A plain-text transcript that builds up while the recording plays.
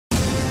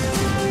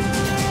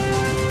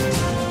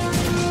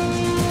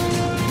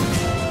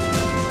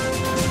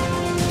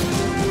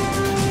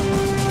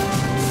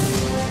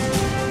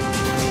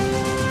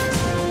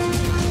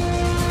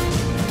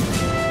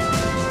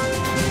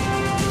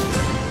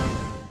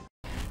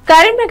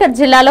కరీంనగర్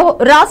జిల్లాలో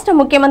రాష్ట్ర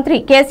ముఖ్యమంత్రి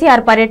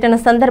కేసీఆర్ పర్యటన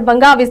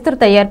సందర్భంగా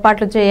విస్తృత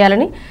ఏర్పాట్లు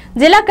చేయాలని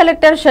జిల్లా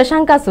కలెక్టర్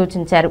శశాంక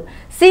సూచించారు.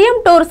 సీఎం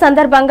టూర్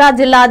సందర్భంగా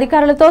జిల్లా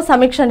అధికారులతో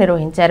సమీక్ష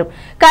నిర్వహించారు.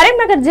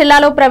 కరీంనగర్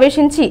జిల్లాలో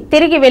ప్రవేశించి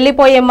తిరిగి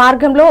వెళ్లిపోయే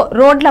మార్గంలో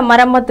రోడ్ల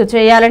మరమ్మతు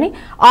చేయాలని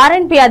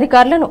ఆర్ఎండ్బీ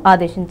అధికారులను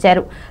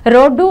ఆదేశించారు.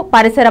 రోడ్డు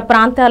పరిసర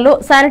ప్రాంతాల్లో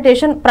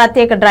శానిటేషన్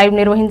ప్రత్యేక డ్రైవ్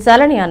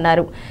నిర్వహించాలని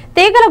అన్నారు.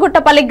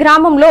 తీగలగుట్టపల్లి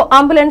గ్రామంలో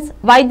అంబులెన్స్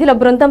వైద్యుల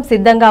బృందం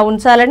సిద్ధంగా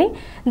ఉంచాలని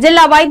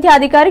జిల్లా వైద్య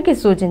అధికారికి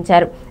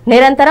సూచించారు.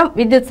 నిరంతరం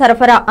విద్యుత్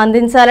సరఫరా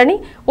అందించాలని,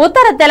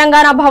 ఉత్తర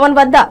తెలంగాణ భవన్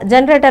వద్ద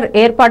జనరేటర్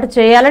ఏర్పాటు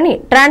చేయాలని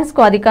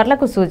ట్రాన్స్కో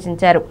అధికారులకు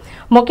సూచించారు.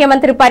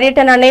 ముఖ్యమంత్రి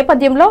పర్యటన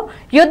నేపథ్యంలో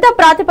యుద్ధ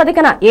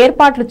ప్రాతిపదికన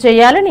ఏర్పాట్లు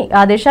చేయాలని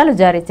ఆదేశాలు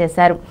జారీ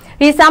చేశారు.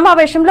 ఈ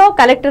సమావేశంలో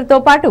కలెక్టర్తో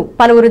పాటు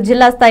పలువురు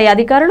జిల్లా స్థాయి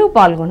అధికారులు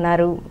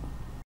పాల్గొన్నారు.